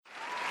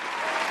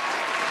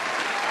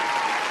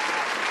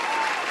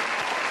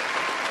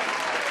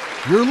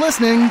You're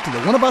listening to the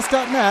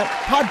oneofus.net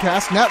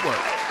podcast network.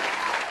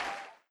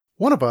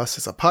 One of Us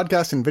is a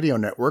podcast and video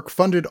network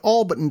funded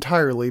all but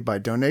entirely by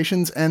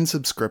donations and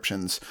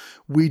subscriptions.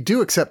 We do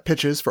accept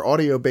pitches for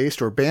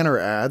audio-based or banner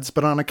ads,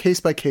 but on a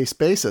case-by-case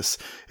basis.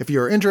 If you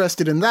are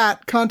interested in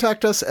that,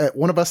 contact us at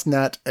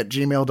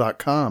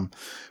oneofusnet@gmail.com.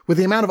 With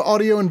the amount of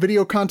audio and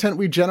video content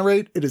we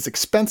generate, it is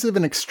expensive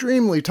and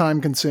extremely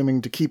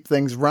time-consuming to keep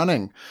things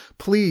running.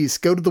 Please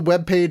go to the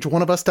webpage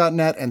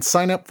oneofus.net and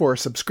sign up for a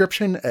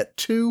subscription at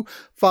 $2,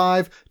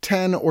 $5,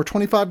 $10, or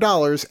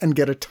 $25 and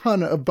get a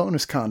ton of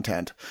bonus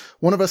content.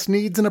 One of Us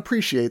needs and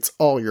appreciates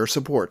all your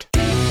support.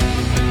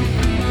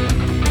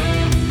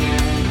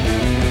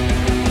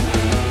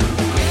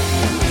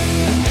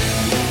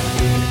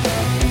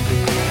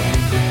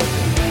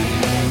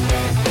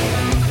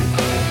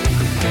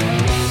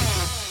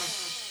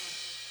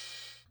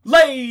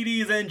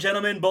 Ladies and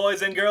gentlemen,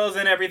 boys and girls,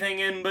 and everything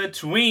in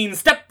between,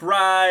 step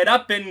right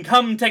up and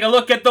come take a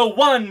look at the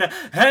one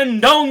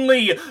and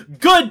only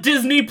good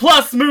Disney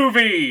Plus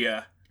movie!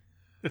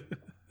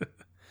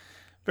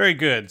 Very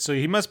good. So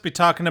he must be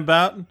talking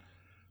about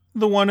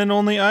the one and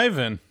only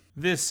Ivan.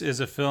 This is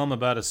a film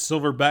about a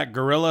silverback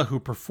gorilla who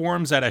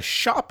performs at a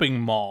shopping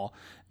mall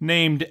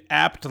named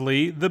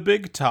aptly the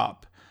Big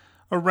Top.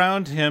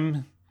 Around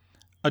him,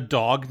 a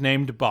dog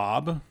named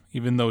Bob.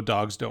 Even though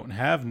dogs don't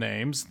have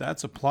names,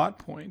 that's a plot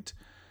point.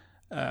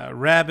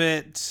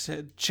 Rabbit,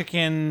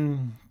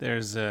 chicken,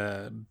 there's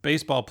a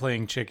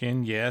baseball-playing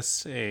chicken,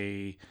 yes.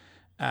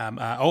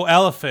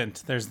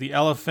 Elephant. There's the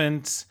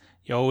elephant.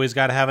 You always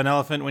got to have an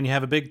elephant when you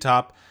have a big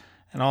top.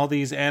 And all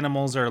these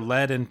animals are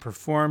led and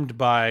performed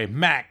by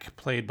Mac,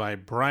 played by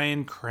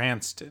Bryan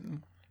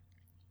Cranston.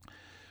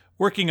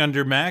 Working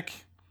under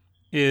Mac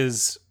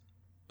is,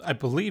 I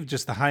believe,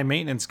 just the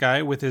high-maintenance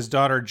guy with his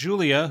daughter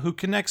Julia, who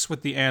connects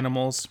with the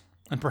animals,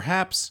 and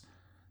perhaps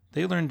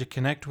they learn to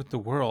connect with the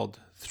world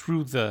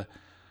through the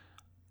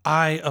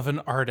eye of an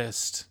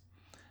artist.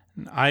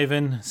 And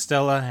Ivan,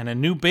 Stella, and a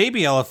new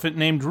baby elephant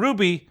named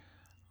Ruby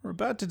are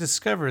about to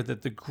discover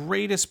that the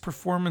greatest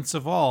performance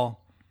of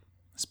all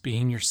is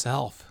being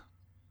yourself.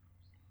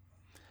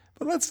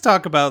 But let's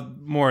talk about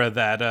more of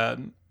that.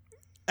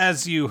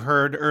 As you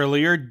heard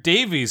earlier,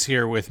 Davey's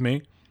here with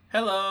me.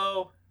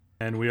 Hello!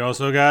 And we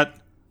also got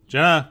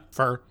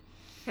Jennifer.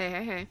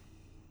 Hey.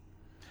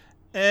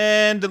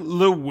 And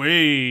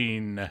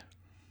Luane.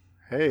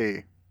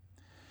 Hey.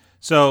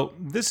 So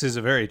this is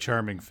a very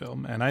charming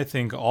film, and I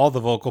think all the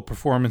vocal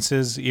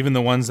performances, even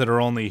the ones that are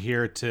only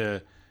here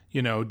to,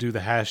 do the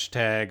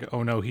hashtag,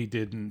 oh no he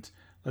didn't,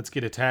 let's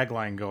get a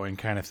tagline going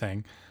kind of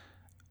thing,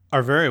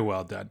 are very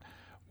well done.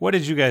 What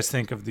did you guys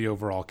think of the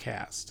overall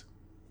cast?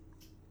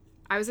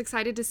 I was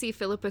excited to see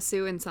Philippa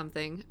Sue in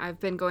something. I've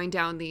been going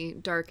down the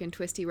dark and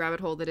twisty rabbit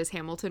hole that is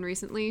Hamilton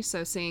recently,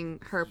 so seeing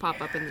her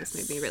pop up in this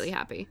made me really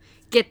happy.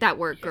 Get that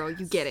work, girl.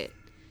 You get it.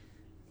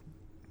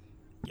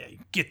 Yeah, you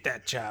get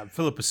that job.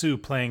 Philippa Sue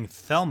playing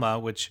Thelma,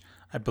 which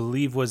I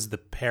believe was the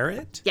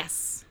parrot?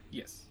 Yes.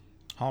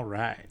 All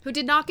right. Who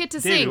did not get to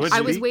David, sing.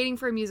 I was waiting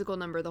for a musical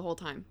number the whole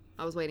time.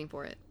 I was waiting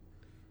for it.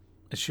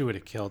 She would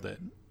have killed it.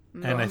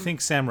 And I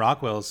think Sam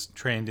Rockwell's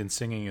trained in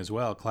singing as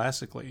well,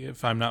 classically,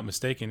 if I'm not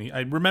mistaken.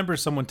 I remember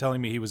someone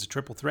telling me he was a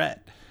triple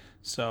threat.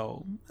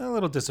 So, a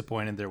little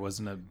disappointed there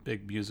wasn't a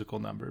big musical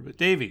number. But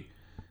Davey,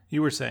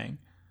 you were saying.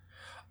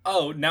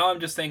 Oh, now I'm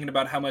just thinking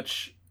about how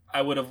much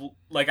I would have...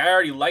 I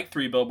already liked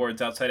 3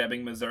 Billboards Outside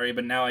Ebbing, Missouri,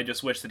 but now I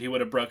just wish that he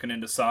would have broken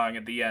into song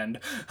at the end.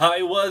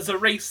 I was a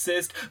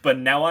racist, but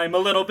now I'm a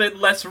little bit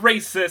less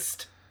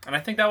racist. And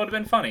I think that would have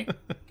been funny.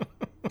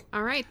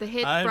 All right, the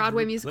hit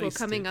Broadway musical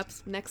coming up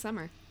next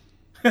summer.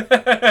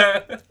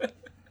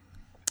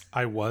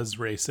 I was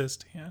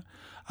racist, yeah.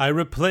 I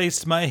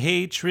replaced my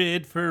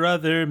hatred for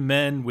other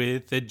men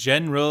with a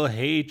general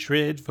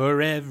hatred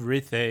for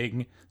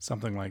everything.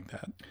 Something like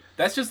that.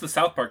 That's just the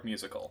South Park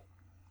musical.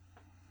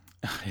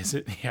 Is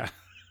it? Yeah.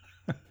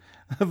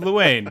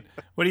 Luane,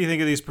 what do you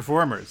think of these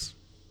performers?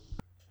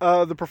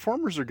 The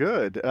performers are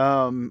good.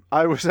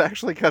 I was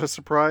actually kind of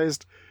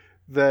surprised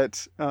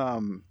that,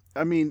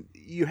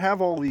 you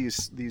have all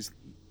these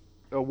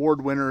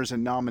award winners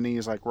and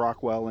nominees like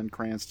Rockwell and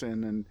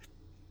Cranston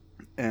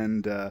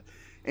and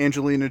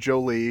Angelina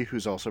Jolie,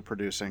 who's also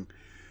producing,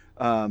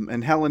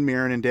 and Helen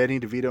Mirren and Danny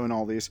DeVito and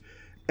all these.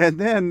 And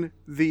then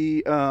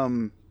the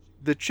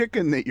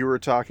chicken that you were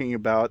talking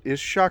about is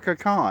Shaka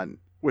Khan,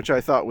 which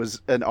I thought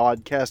was an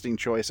odd casting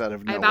choice out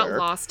of nowhere. I about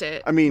lost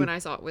it when I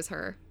saw it was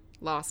her.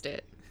 Lost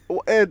it.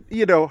 And,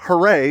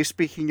 hooray,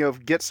 speaking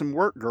of get some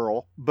work,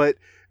 girl. But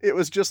it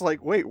was just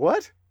like, wait,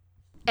 what?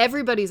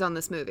 Everybody's on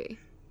this movie.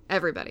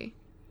 Everybody.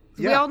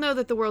 Yeah. We all know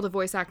that the world of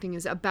voice acting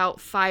is about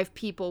 5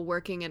 people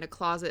working in a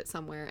closet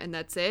somewhere, and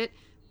that's it.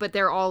 But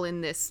they're all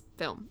in this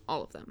film.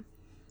 All of them.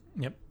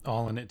 Yep.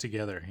 All in it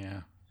together,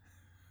 yeah.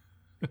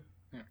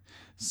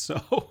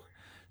 So,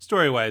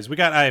 story-wise, we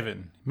got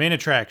Ivan, main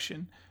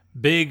attraction.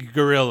 Big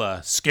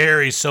gorilla,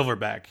 scary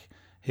silverback.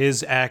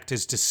 His act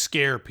is to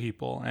scare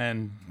people,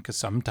 and because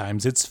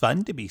sometimes it's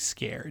fun to be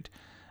scared,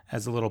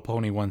 as a little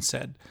pony once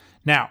said.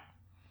 Now,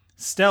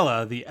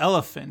 Stella, the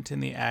elephant in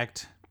the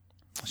act,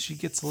 she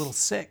gets a little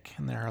sick,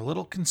 and they're a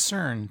little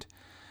concerned.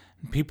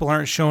 People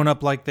aren't showing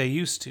up like they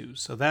used to.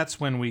 So that's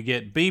when we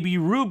get Baby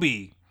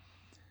Ruby,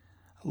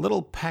 a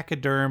little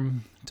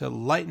pachyderm to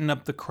lighten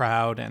up the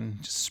crowd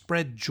and just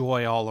spread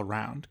joy all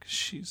around.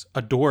 She's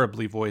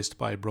adorably voiced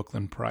by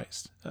Brooklyn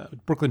Prince.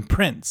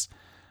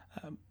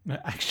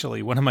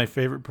 Actually, one of my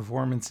favorite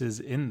performances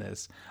in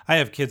this. I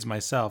have kids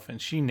myself,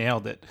 and she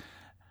nailed it.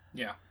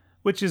 Yeah.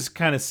 Which is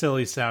kind of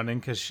silly sounding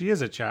because she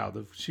is a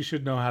child. She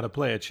should know how to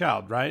play a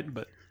child, right?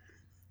 But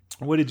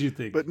what did you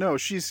think? But no,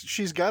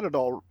 she's got it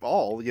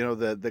all. You know,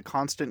 the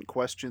constant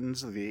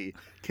questions, the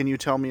can you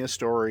tell me a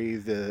story,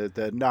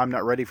 the no, I'm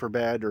not ready for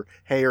bed, or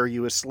hey, are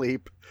you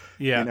asleep?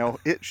 Yeah. You know,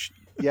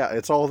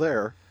 it's all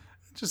there.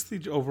 Just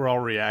the overall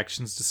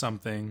reactions to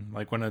something,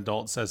 like when an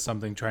adult says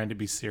something trying to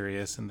be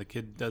serious and the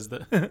kid does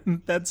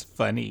that's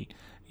funny,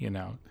 you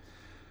know.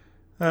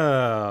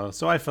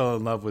 So I fell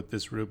in love with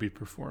this Ruby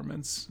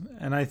performance,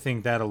 and I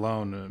think that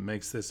alone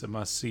makes this a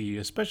must-see,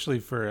 especially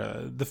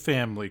for the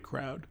family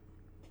crowd.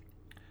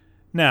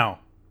 Now,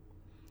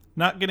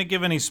 not going to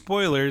give any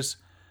spoilers,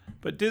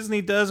 but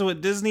Disney does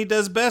what Disney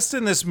does best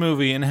in this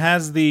movie and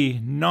has the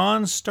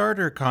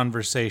non-starter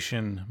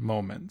conversation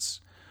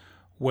moments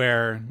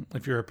where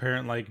if you're a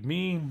parent like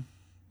me, you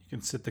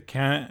can sit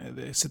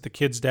the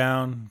kids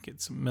down,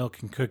 get some milk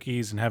and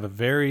cookies, and have a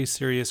very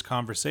serious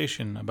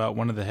conversation about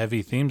one of the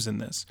heavy themes in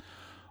this.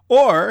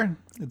 Or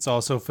it's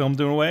also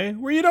filmed in a way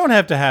where you don't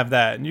have to have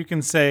that, and you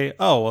can say,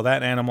 oh, well,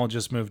 that animal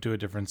just moved to a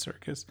different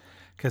circus.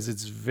 Because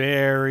it's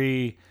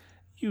very,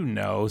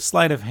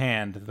 sleight of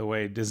hand the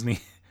way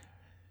Disney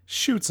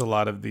shoots a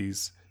lot of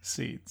these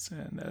scenes,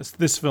 and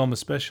this film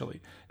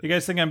especially. Do you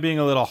guys think I'm being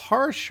a little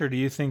harsh, or do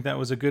you think that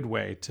was a good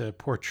way to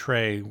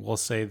portray, we'll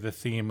say, the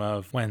theme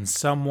of when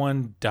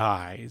someone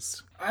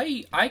dies?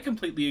 I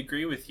completely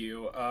agree with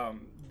you.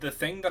 The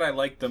thing that I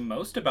like the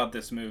most about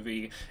this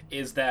movie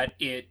is that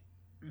it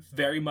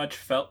very much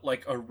felt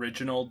like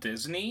original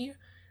Disney.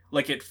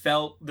 Like, it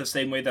felt the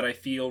same way that I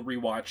feel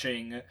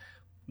rewatching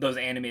those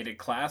animated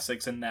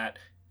classics, in that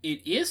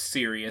it is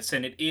serious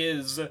and it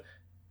is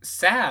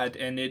sad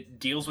and it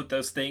deals with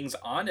those things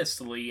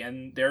honestly,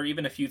 and there are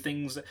even a few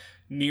things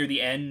near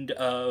the end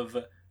of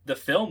the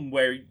film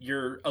where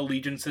your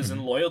allegiances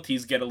and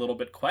loyalties get a little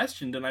bit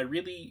questioned, and I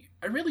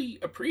really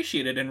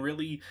appreciate it and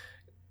really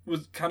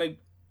was kind of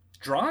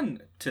drawn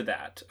to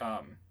that.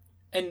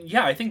 And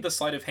yeah, I think the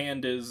sleight of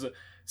hand is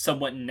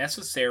somewhat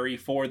necessary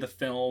for the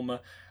film,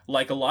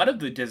 like a lot of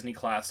the Disney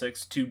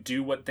classics, to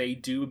do what they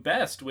do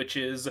best, which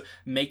is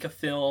make a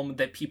film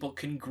that people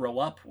can grow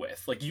up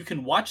with. Like, you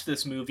can watch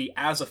this movie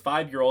as a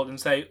 5-year-old and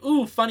say,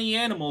 ooh, funny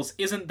animals,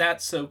 isn't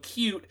that so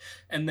cute?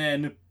 And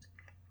then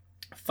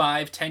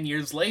 5-10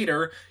 years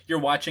later, you're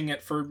watching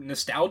it for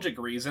nostalgic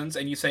reasons,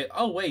 and you say,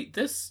 oh wait,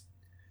 this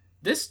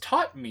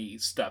taught me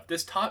stuff.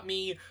 This taught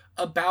me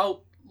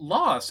about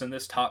loss, and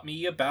this taught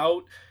me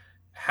about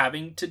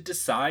having to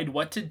decide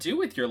what to do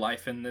with your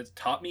life, and it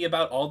taught me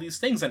about all these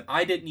things, and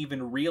I didn't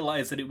even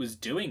realize that it was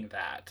doing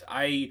that.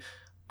 I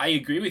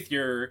agree with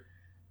your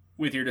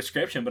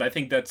description, but I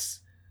think that's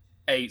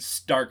a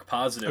stark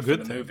positive for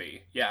the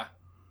movie. Yeah,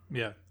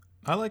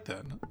 I like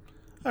that.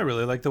 I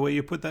really like the way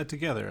you put that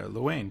together.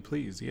 Luane,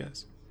 please.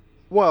 Yes.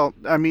 Well,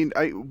 I mean,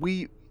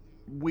 we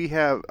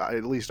have,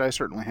 at least I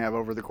certainly have,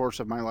 over the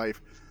course of my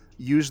life,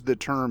 used the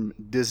term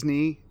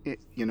Disney,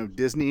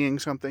 Disneying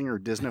something or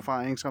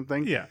Disneyfying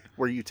something. Yeah.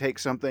 Where you take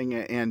something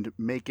and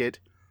make it,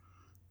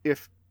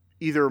 if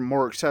either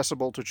more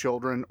accessible to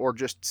children or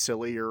just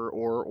sillier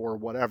or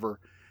whatever.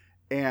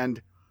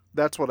 And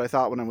that's what I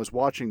thought when I was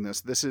watching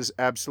this. This is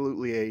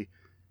absolutely a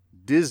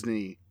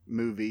Disney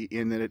movie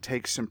in that it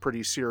takes some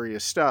pretty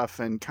serious stuff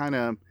and kind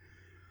of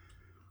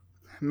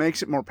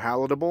makes it more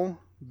palatable.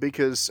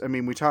 Because, I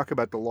mean, we talk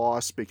about the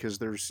loss because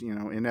there's,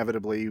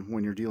 inevitably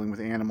when you're dealing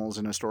with animals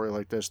in a story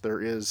like this, there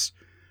is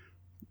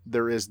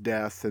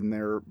death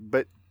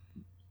but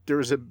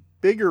there's a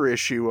bigger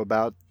issue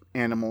about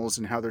animals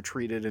and how they're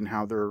treated and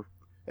how they're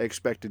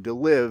expected to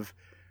live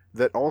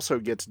that also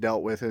gets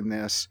dealt with in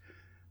this,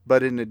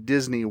 but in a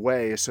Disney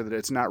way, so that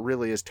it's not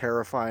really as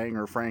terrifying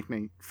or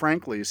frankly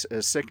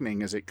as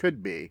sickening as it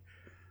could be.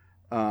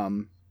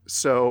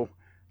 So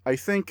I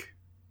think,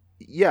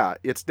 yeah,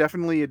 it's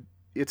definitely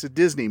it's a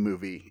Disney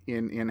movie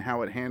in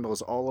how it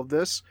handles all of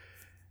this.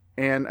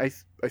 And I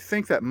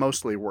think that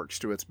mostly works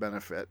to its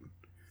benefit.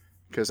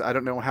 Because I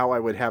don't know how I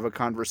would have a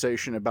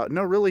conversation about,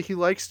 no, really, he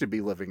likes to be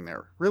living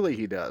there. Really,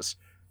 he does.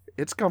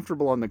 It's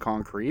comfortable on the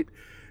concrete,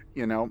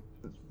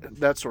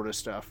 that sort of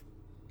stuff.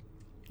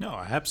 No,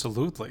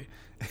 absolutely.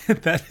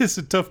 That is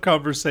a tough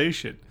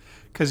conversation.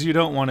 Because you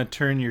don't want to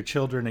turn your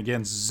children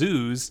against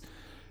zoos.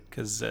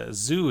 Because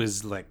zoo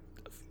is like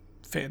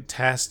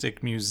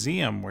fantastic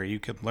museum where you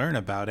can learn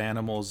about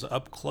animals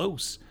up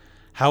close.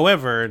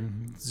 However,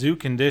 zoo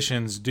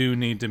conditions do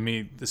need to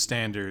meet the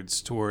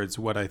standards towards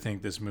what I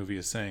think this movie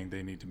is saying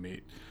they need to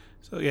meet.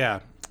 So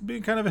yeah,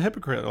 being kind of a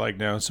hypocrite like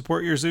now.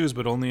 Support your zoos,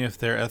 but only if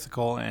they're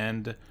ethical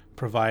and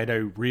provide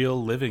a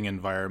real living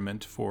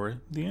environment for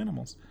the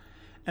animals.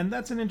 And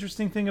that's an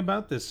interesting thing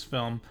about this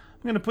film.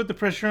 I'm going to put the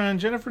pressure on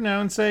Jennifer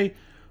now and say,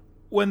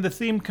 when the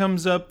theme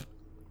comes up,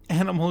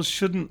 animals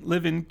shouldn't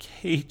live in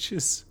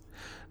cages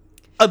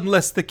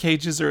unless the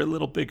cages are a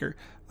little bigger.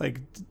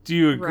 Like, do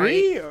you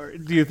agree? Right. Or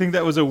do you think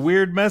that was a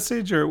weird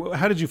message? Or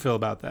how did you feel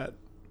about that?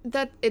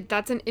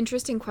 That's an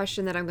interesting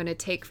question that I'm going to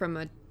take from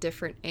a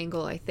different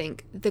angle, I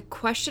think. The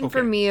question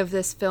for me of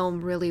this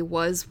film really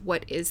was,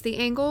 what is the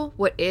angle?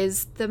 What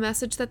is the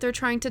message that they're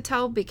trying to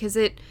tell? Because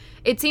it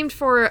seemed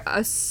for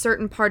a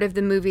certain part of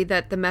the movie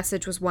that the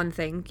message was one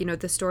thing, you know,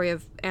 the story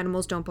of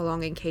animals don't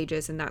belong in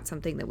cages, and that's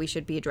something that we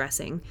should be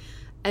addressing.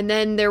 And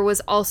then there was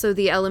also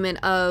the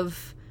element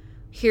of,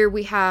 here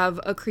we have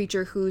a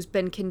creature who's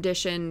been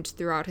conditioned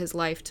throughout his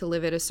life to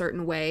live it a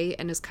certain way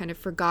and has kind of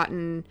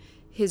forgotten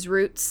his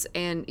roots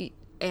and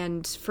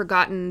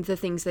forgotten the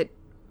things that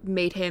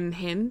made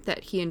him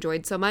that he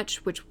enjoyed so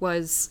much, which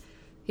was,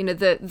 you know,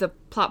 the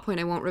plot point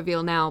I won't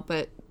reveal now,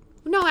 but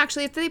no,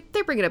 actually they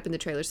bring it up in the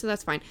trailer, so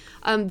that's fine.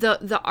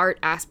 The art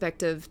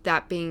aspect of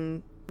that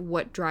being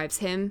what drives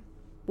him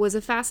was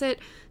a facet.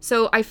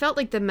 So I felt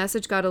like the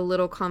message got a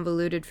little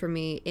convoluted for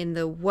me in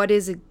the what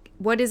is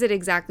it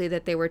exactly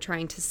that they were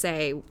trying to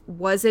say?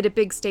 Was it a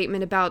big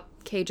statement about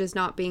cages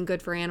not being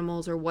good for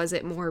animals, or was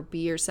it more be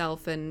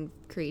yourself and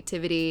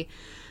creativity?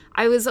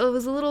 I was a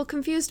little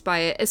confused by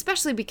it,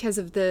 especially because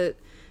of the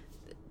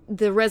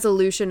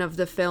resolution of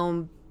the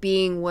film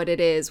being what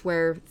it is,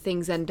 where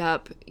things end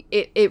up.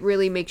 It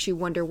really makes you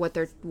wonder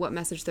what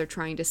message they're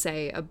trying to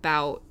say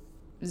about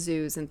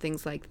zoos and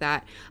things like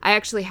that. I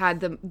actually had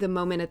the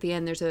moment at the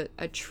end. There's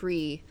a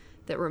tree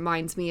that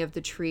reminds me of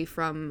the tree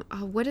from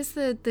what is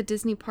the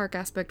Disney park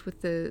aspect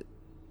with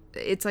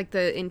it's like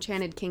the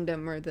Enchanted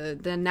Kingdom or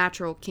the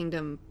Natural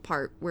Kingdom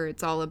part, where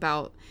it's all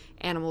about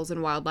animals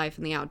and wildlife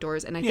and the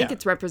outdoors, and I think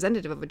it's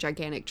representative of a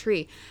gigantic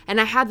tree.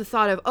 And I had the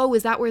thought of,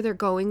 is that where they're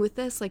going with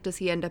this? Like, does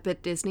he end up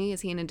at Disney?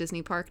 Is he in a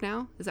Disney park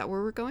now? Is that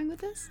where we're going with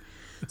this?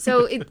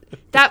 So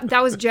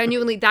that was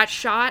genuinely, that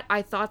shot,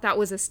 I thought that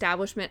was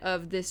establishment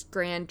of this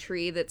grand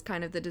tree that's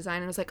kind of the design,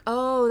 and I was like,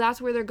 oh, that's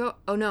where they're going.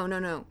 Oh,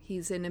 no,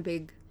 he's in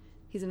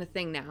a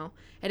thing now.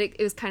 And it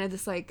was kind of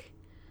this, like,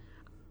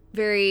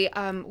 very,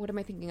 what am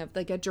I thinking of?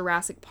 Like a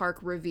Jurassic Park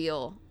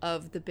reveal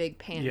of the big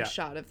pan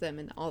shot of them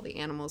and all the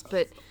animals.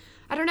 But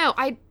I don't know.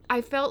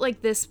 I felt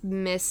like this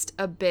missed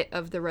a bit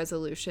of the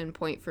resolution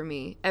point for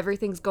me.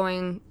 Everything's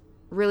going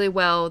really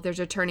well. There's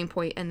a turning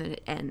point, and then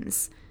it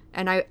ends.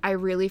 And I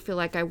really feel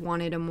like I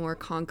wanted a more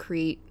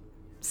concrete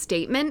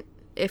statement.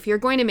 If you're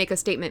going to make a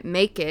statement,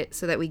 make it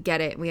so that we get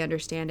it and we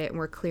understand it and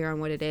we're clear on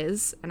what it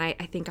is. And I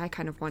think I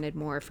kind of wanted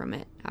more from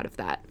it out of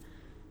that.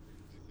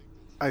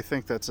 I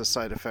think that's a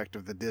side effect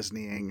of the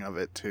Disneying of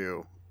it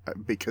too,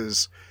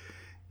 because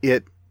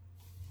it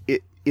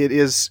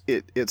is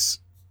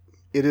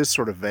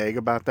sort of vague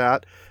about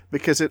that,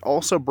 because it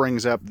also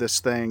brings up this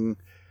thing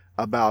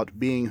about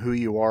being who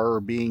you are or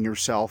being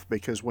yourself,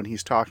 because when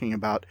he's talking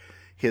about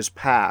his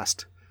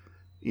past,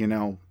 you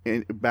know,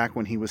 back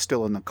when he was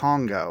still in the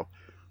Congo,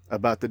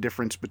 about the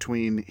difference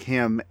between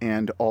him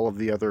and all of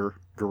the other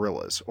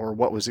gorillas, or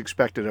what was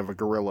expected of a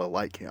gorilla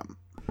like him.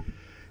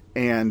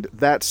 And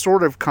that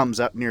sort of comes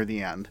up near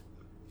the end,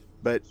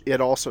 but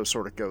it also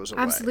sort of goes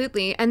away.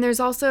 Absolutely. And there's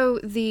also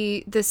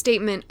the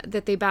statement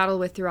that they battle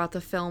with throughout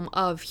the film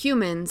of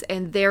humans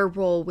and their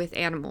role with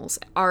animals.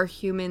 Are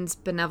humans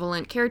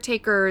benevolent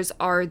caretakers?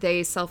 Are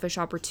they selfish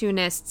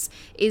opportunists?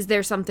 Is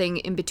there something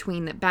in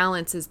between that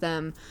balances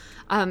them?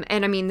 And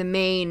I mean,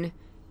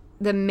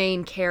 the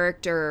main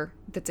character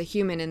that's a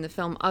human in the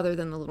film, other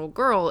than the little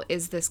girl,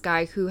 is this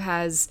guy who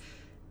has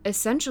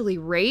essentially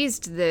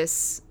raised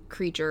this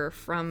creature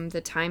from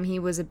the time he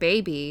was a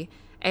baby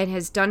and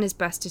has done his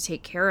best to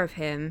take care of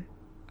him,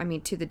 I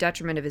mean, to the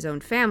detriment of his own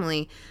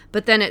family.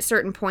 But then at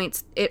certain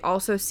points, it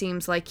also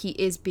seems like he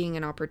is being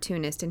an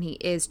opportunist, and he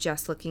is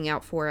just looking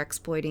out for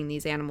exploiting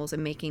these animals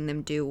and making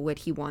them do what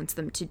he wants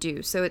them to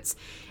do. So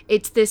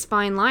it's this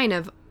fine line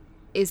of,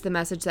 is the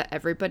message that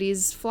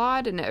everybody's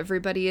flawed and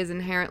everybody is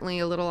inherently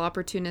a little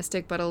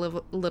opportunistic but a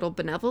little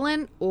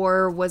benevolent?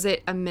 Or was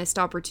it a missed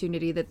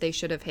opportunity that they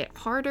should have hit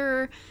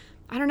harder?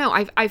 I don't know.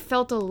 I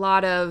felt a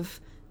lot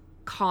of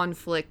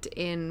conflict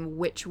in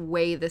which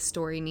way the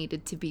story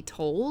needed to be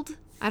told.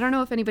 I don't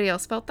know if anybody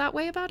else felt that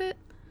way about it.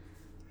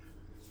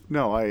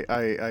 No, I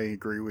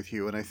agree with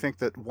you. And I think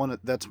that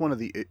that's one of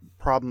the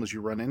problems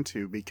you run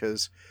into,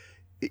 because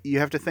you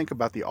have to think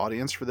about the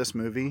audience for this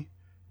movie,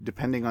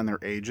 depending on their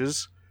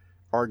ages,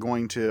 are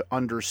going to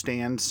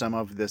understand some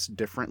of this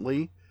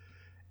differently.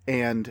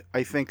 And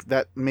I think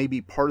that may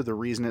be part of the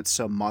reason it's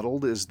so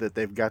muddled, is that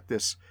they've got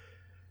this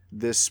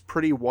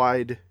pretty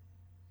wide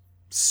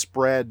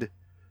spread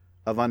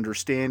of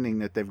understanding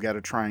that they've got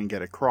to try and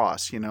get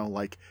across. You know,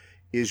 like,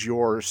 is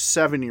your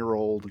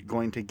 7-year-old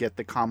going to get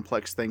the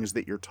complex things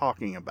that you're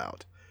talking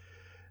about?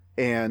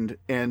 And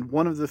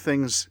one of the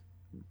things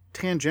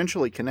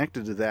tangentially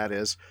connected to that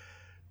is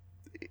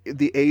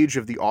the age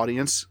of the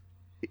audience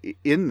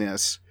in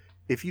this.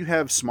 If you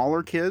have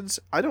smaller kids,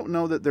 I don't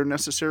know that they're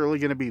necessarily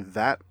going to be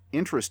that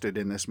interested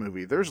in this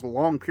movie. There's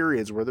long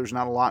periods where there's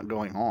not a lot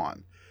going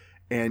on.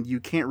 And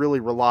you can't really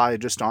rely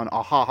just on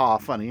ha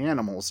funny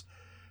animals,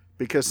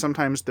 because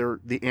sometimes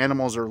the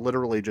animals are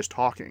literally just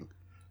talking.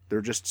 They're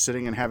just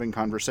sitting and having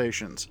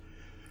conversations.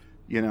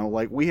 You know,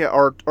 like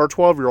our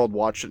 12-year-old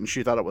watched it and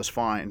she thought it was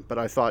fine. But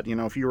I thought, you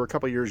know, if you were a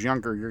couple years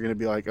younger, you're going to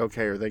be like,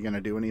 okay, are they going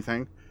to do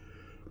anything?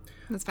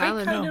 That's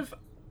valid.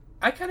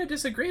 I kind of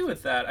disagree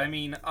with that. I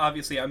mean,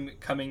 obviously, I'm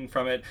coming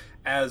from it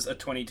as a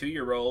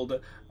 22-year-old,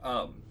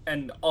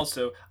 and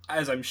also,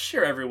 as I'm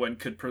sure everyone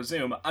could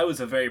presume, I was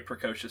a very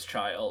precocious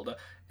child.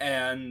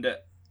 And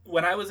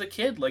when I was a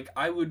kid, like,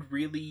 I would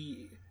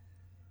really,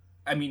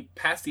 I mean,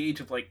 past the age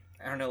of, like,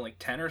 I don't know, like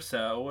 10 or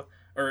so,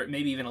 or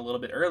maybe even a little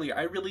bit earlier,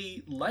 I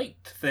really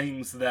liked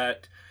things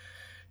that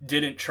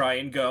didn't try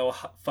and go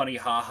funny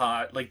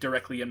haha, like,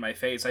 directly in my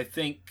face. I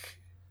think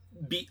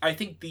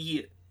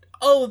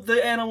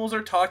the animals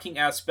are talking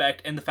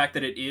aspect, and the fact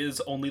that it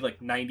is only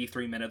like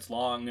 93 minutes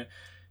long,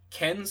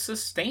 can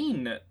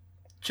sustain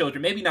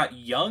children. Maybe not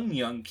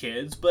young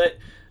kids, but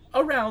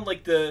around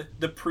like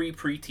the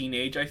pre-teen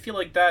age. I feel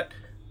like that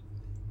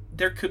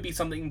there could be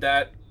something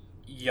that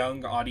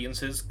young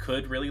audiences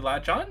could really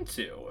latch on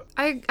to.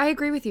 I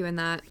agree with you in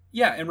that.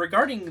 Yeah, and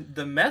regarding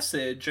the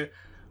message,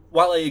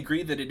 while I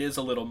agree that it is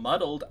a little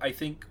muddled, I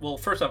think, well,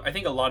 first off, I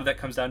think a lot of that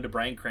comes down to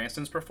Bryan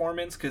Cranston's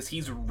performance, because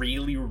he's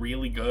really,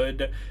 really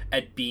good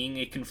at being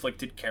a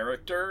conflicted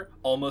character,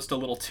 almost a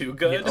little too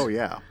good. Yes. Oh,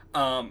 yeah.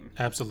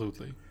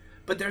 Absolutely.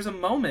 But there's a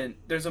moment,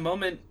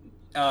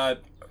 a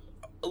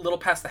little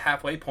past the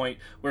halfway point,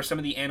 where some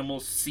of the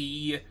animals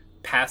see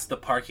past the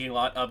parking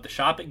lot of the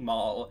shopping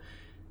mall,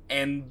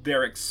 and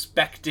they're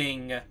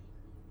expecting,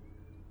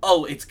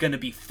 oh, it's going to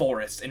be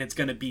forest, and it's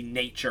going to be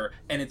nature,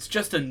 and it's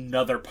just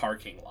another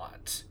parking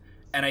lot.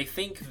 And I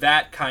think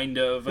that kind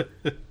of,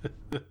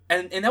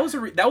 and that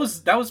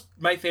was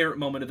my favorite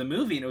moment of the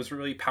movie, and it was a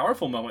really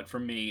powerful moment for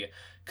me,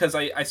 because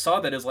I saw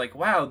that as like,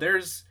 wow,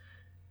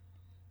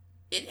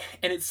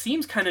 and it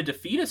seems kind of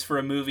defeatist for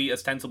a movie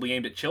ostensibly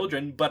aimed at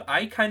children, but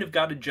I kind of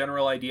got a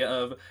general idea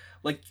of,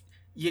 like,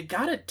 you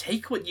gotta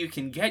take what you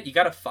can get, you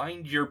gotta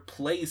find your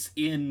place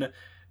in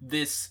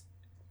this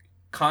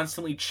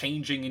constantly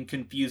changing and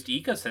confused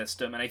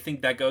ecosystem. And I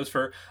think that goes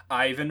for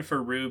Ivan,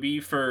 for Ruby,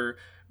 for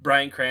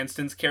Bryan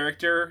Cranston's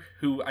character,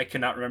 who I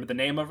cannot remember the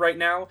name of right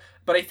now,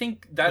 but I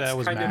think that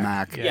was kind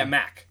Mac. of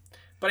Mac.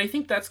 But I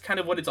think that's kind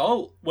of what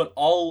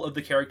all of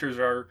the characters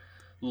are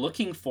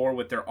looking for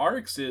with their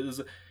arcs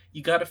is,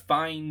 you gotta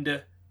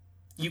find,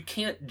 you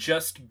can't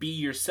just be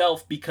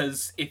yourself,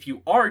 because if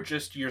you are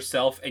just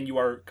yourself and you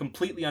are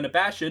completely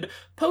unabashed,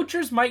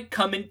 poachers might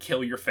come and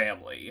kill your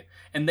family,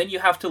 and then you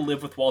have to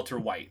live with Walter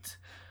White.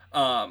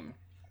 And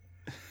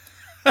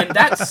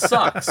that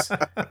sucks.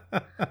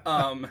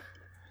 I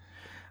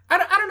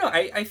don't know.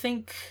 I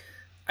think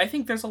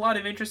there's a lot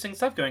of interesting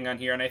stuff going on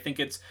here, and I think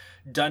it's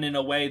done in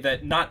a way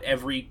that not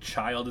every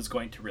child is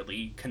going to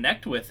really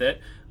connect with it,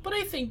 but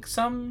I think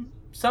some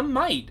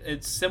might.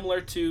 It's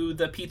similar to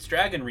the Pete's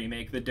Dragon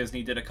remake that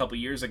Disney did a couple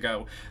years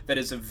ago, that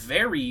is a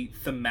very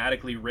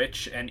thematically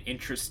rich and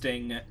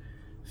interesting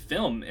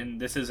film,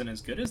 and this isn't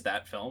as good as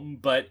that film,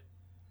 but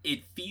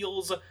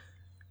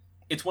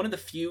it's one of the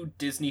few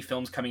Disney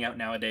films coming out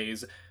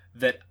nowadays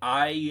that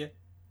I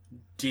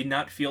did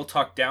not feel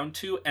talked down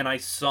to, and I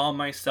saw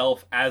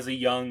myself as a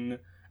young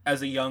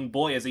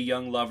boy, as a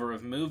young lover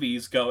of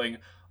movies, going,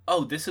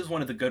 oh, this is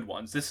one of the good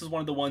ones. This is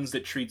one of the ones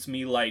that treats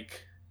me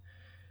like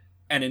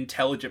an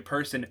intelligent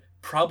person,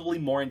 probably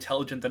more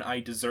intelligent than I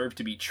deserve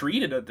to be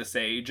treated at this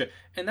age,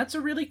 and that's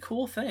a really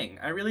cool thing.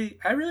 I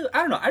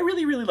don't know, I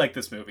really like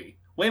this movie.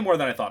 Way more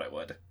than I thought I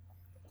would.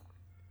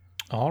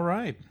 All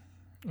right.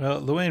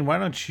 Well, Luann, why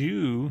don't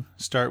you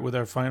start with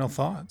our final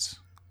thoughts?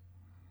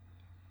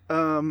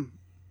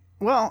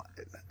 Well,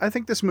 I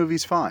think this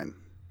movie's fine.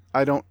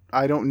 I don't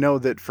know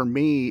that for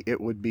me it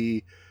would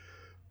be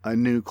a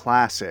new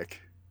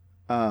classic.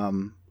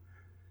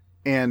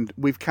 And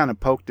we've kind of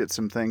poked at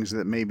some things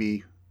that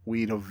maybe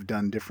we'd have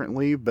done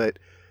differently, but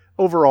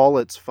overall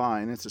it's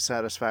fine. It's a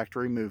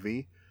satisfactory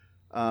movie.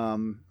 I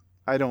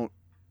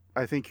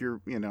think your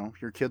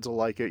kids will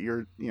like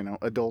it.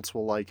 Adults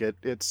will like it.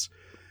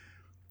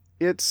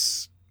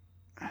 It's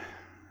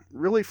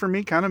really, for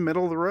me, kind of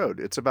middle of the road.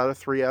 It's about a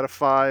 3 out of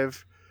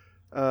 5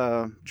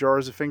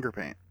 jars of finger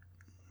paint.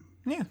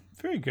 Yeah,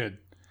 very good.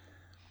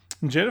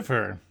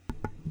 Jennifer.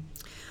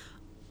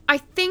 I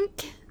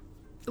think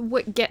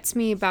what gets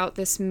me about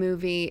this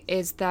movie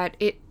is that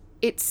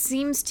it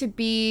seems to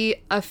be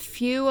a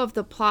few of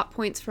the plot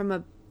points from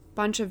a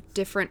bunch of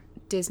different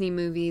Disney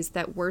movies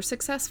that were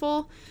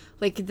successful,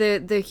 like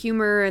the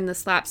humor and the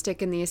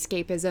slapstick and the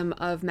escapism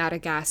of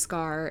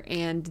Madagascar,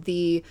 and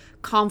the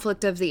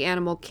conflict of the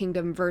animal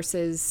kingdom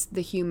versus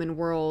the human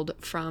world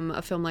from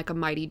a film like A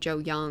Mighty Joe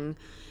Young.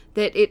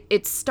 That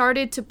it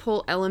started to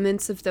pull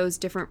elements of those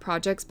different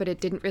projects, but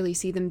it didn't really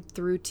see them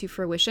through to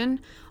fruition.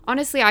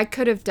 Honestly, I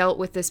could have dealt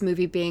with this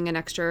movie being an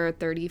extra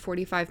 30,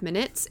 45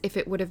 minutes if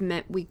it would have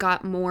meant we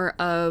got more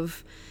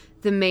of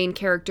the main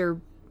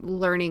character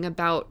learning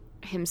about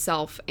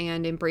himself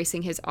and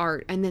embracing his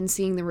art, and then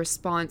seeing the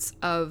response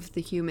of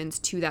the humans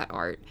to that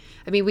art.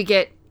 I mean,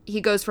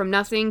 he goes from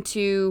nothing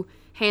to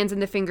hands in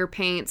the finger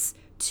paints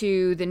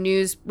to the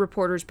news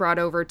reporters brought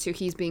over to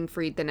he's being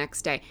freed the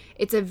next day.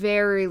 It's a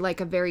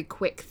very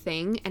quick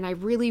thing, and I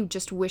really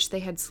just wish they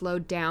had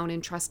slowed down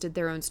and trusted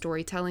their own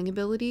storytelling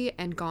ability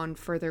and gone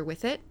further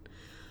with it.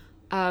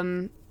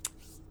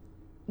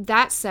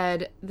 That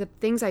said, the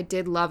things I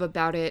did love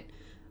about it,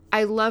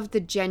 I love the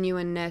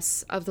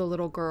genuineness of the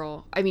little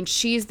girl. I mean,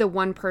 she's the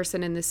one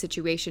person in this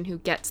situation who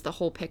gets the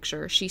whole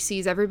picture. She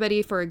sees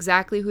everybody for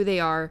exactly who they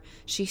are.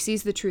 She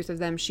sees the truth of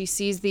them. She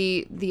sees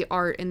the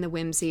art and the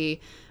whimsy.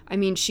 I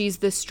mean, she's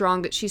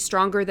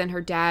stronger than her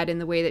dad in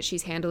the way that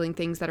she's handling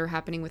things that are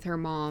happening with her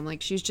mom.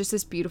 Like, she's just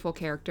this beautiful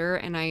character,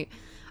 and I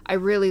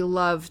really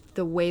loved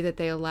the way that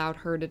they allowed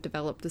her to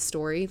develop the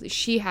story.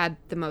 She had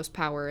the most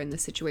power in the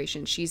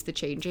situation. She's the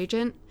change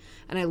agent,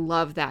 and I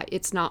love that.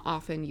 It's not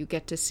often you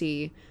get to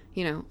see,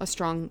 you know, a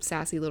strong,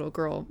 sassy little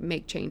girl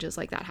make changes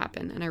like that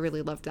happen, and I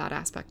really loved that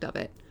aspect of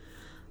it.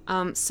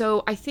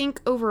 So I think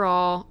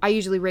overall, I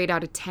usually rate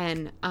out of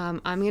 10.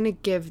 I'm going to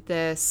give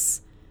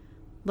this,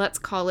 let's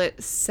call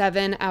it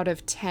 7 out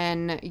of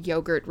 10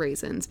 yogurt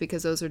raisins,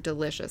 because those are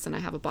delicious, and I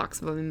have a box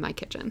of them in my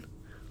kitchen.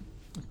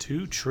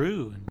 Too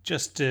true.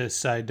 Just a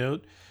side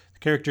note, the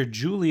character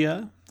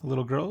Julia, the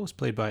little girl, was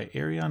played by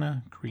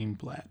Ariana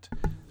Greenblatt.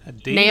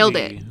 Nailed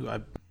it.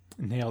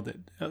 Nailed it.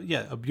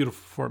 Yeah, a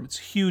beautiful performance.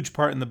 Huge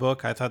part in the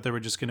book. I thought they were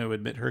just going to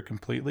admit her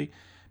completely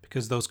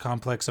because those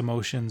complex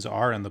emotions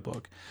are in the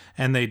book.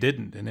 And they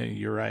didn't. And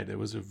you're right. It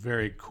was a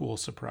very cool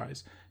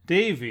surprise.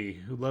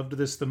 Davey, who loved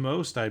this the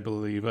most, I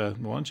believe. Why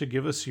don't you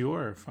give us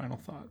your final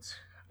thoughts?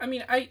 I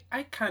mean, I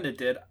kind of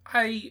did.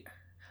 I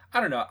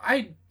don't know.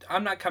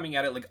 I'm not coming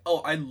at it like, oh,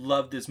 I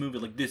love this movie.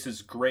 Like, this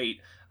is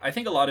great. I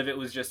think a lot of it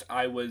was just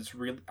I was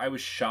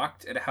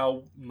shocked at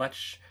how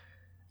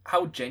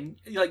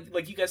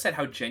like you guys said,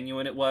 how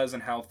genuine it was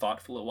and how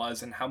thoughtful it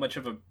was and how much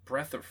of a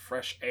breath of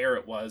fresh air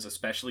it was,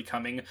 especially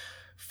coming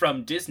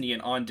from Disney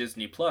and on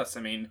Disney Plus.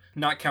 I mean,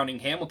 not counting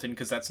Hamilton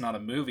because that's not a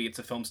movie, it's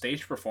a film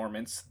stage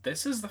performance.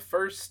 This is the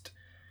first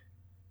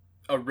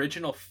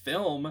original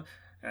film,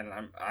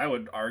 and I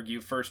would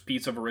argue first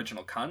piece of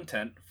original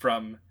content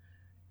from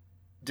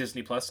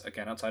Disney Plus,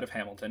 again outside of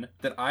Hamilton,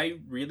 that I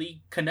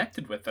really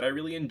connected with, that I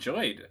really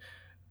enjoyed.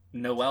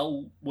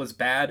 Noelle was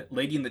bad,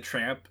 Lady and the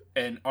Tramp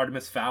and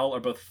Artemis Fowl are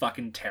both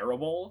fucking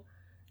terrible,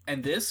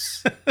 and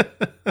this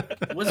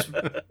was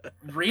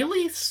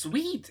really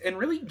sweet and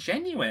really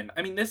genuine.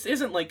 I mean, this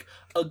isn't like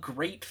a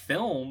great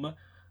film,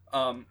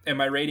 and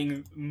my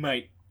rating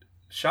might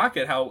shock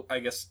at how, I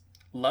guess,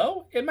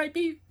 low it might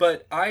be,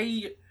 but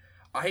I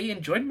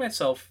enjoyed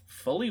myself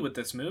fully with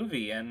this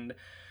movie, and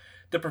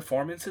the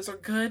performances are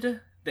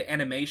good. The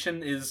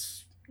animation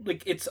is,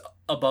 like, it's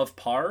above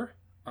par.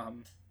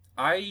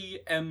 I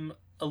am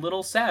a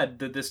little sad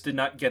that this did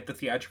not get the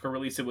theatrical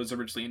release it was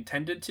originally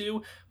intended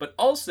to, but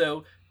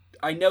also,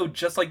 I know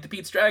just like the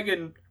Pete's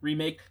Dragon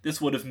remake, this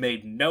would have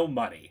made no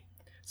money.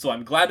 So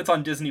I'm glad it's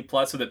on Disney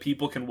Plus so that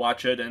people can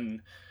watch it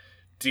and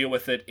deal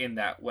with it in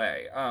that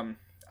way.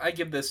 I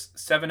give this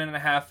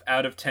 7.5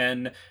 out of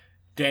 10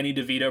 Danny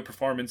DeVito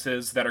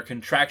performances that are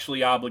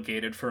contractually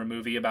obligated for a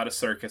movie about a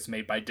circus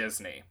made by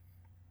Disney.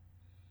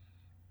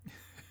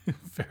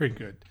 Very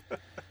good.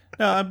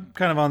 No, I'm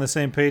kind of on the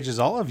same page as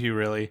all of you,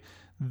 really.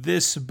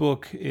 This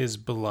book is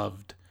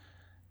beloved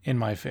in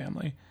my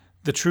family.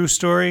 The true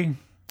story,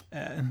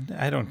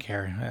 I don't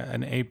care.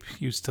 An ape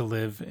used to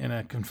live in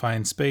a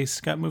confined space,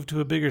 got moved to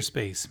a bigger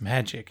space.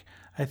 Magic.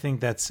 I think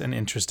that's an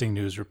interesting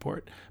news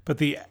report. But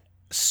the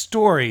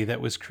story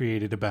that was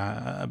created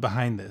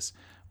behind this,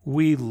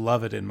 we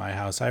love it in my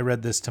house. I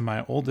read this to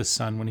my oldest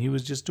son when he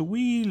was just a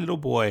wee little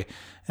boy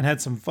and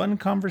had some fun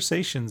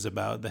conversations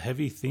about the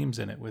heavy themes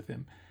in it with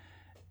him.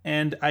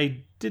 And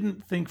I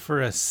didn't think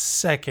for a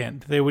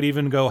second they would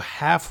even go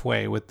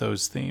halfway with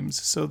those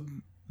themes. So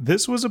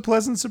this was a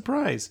pleasant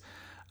surprise.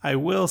 I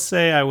will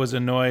say I was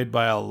annoyed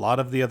by a lot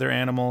of the other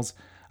animals.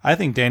 I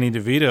think Danny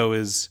DeVito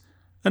is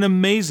an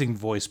amazing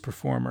voice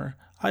performer.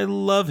 I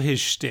love his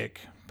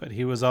shtick, but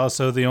he was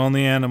also the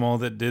only animal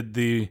that did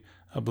the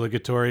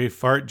obligatory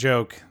fart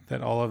joke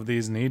that all of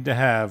these need to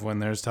have when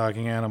there's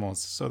talking animals.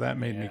 So that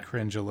made me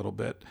cringe a little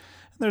bit.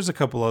 And there's a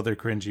couple other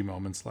cringy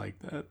moments like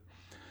that.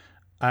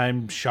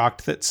 I'm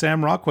shocked that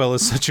Sam Rockwell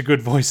is such a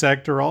good voice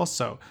actor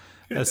also.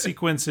 A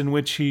sequence in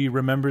which he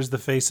remembers the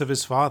face of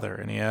his father,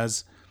 and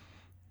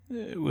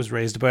it was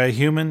raised by a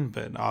human,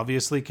 but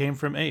obviously came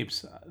from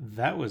apes.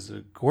 That was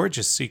a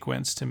gorgeous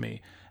sequence to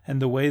me.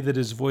 And the way that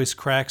his voice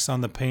cracks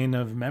on the pain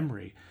of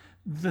memory.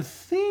 The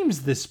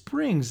themes this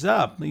brings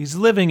up. He's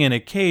living in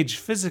a cage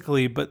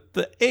physically, but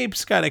the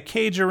ape's got a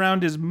cage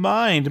around his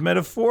mind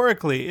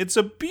metaphorically. It's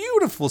a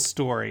beautiful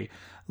story.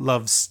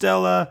 Love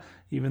Stella.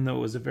 Even though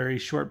it was a very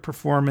short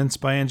performance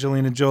by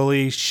Angelina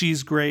Jolie,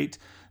 she's great.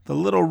 The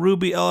little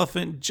ruby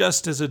elephant,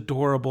 just as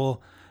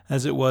adorable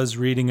as it was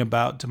reading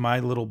about to my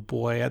little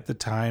boy at the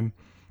time.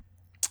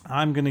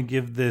 I'm going to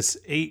give this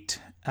 8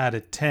 out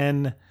of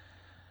 10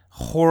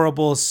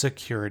 horrible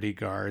security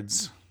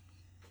guards.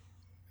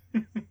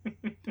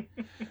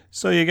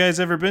 So you guys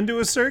ever been to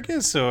a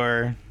circus,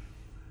 or?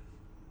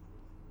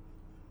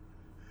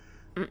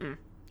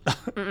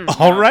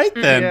 All right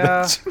then.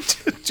 Yeah.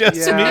 Just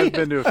Yeah, me. I've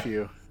been to a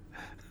few.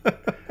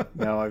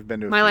 No, I've been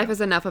to a My few. life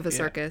is enough of a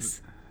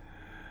circus.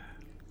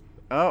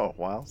 Oh,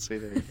 well, see,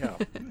 there you go.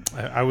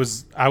 I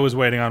was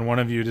waiting on one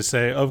of you to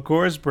say, "Of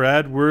course,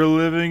 Brad, we're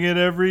living it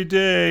every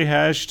day.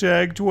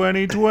 Hashtag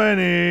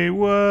 2020.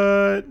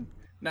 What?"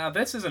 Now,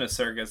 this isn't a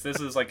circus. This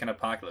is like an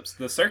apocalypse.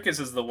 The circus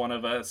is the One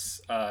of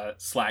Us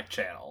Slack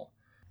channel.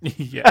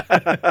 Yeah.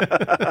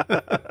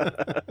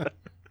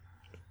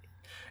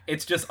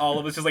 It's just all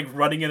of us just like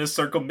running in a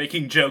circle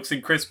making jokes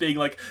and Chris being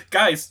like,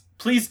 guys,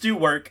 please do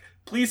work.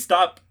 Please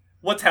stop.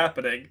 What's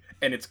happening?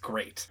 And it's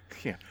great.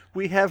 Yeah.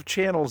 We have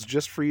channels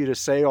just for you to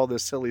say all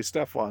this silly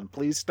stuff on.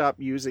 Please stop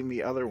using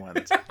the other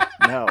ones.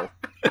 No.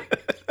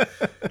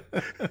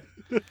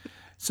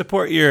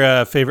 Support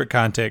your favorite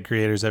content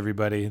creators,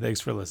 everybody. Thanks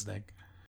for listening.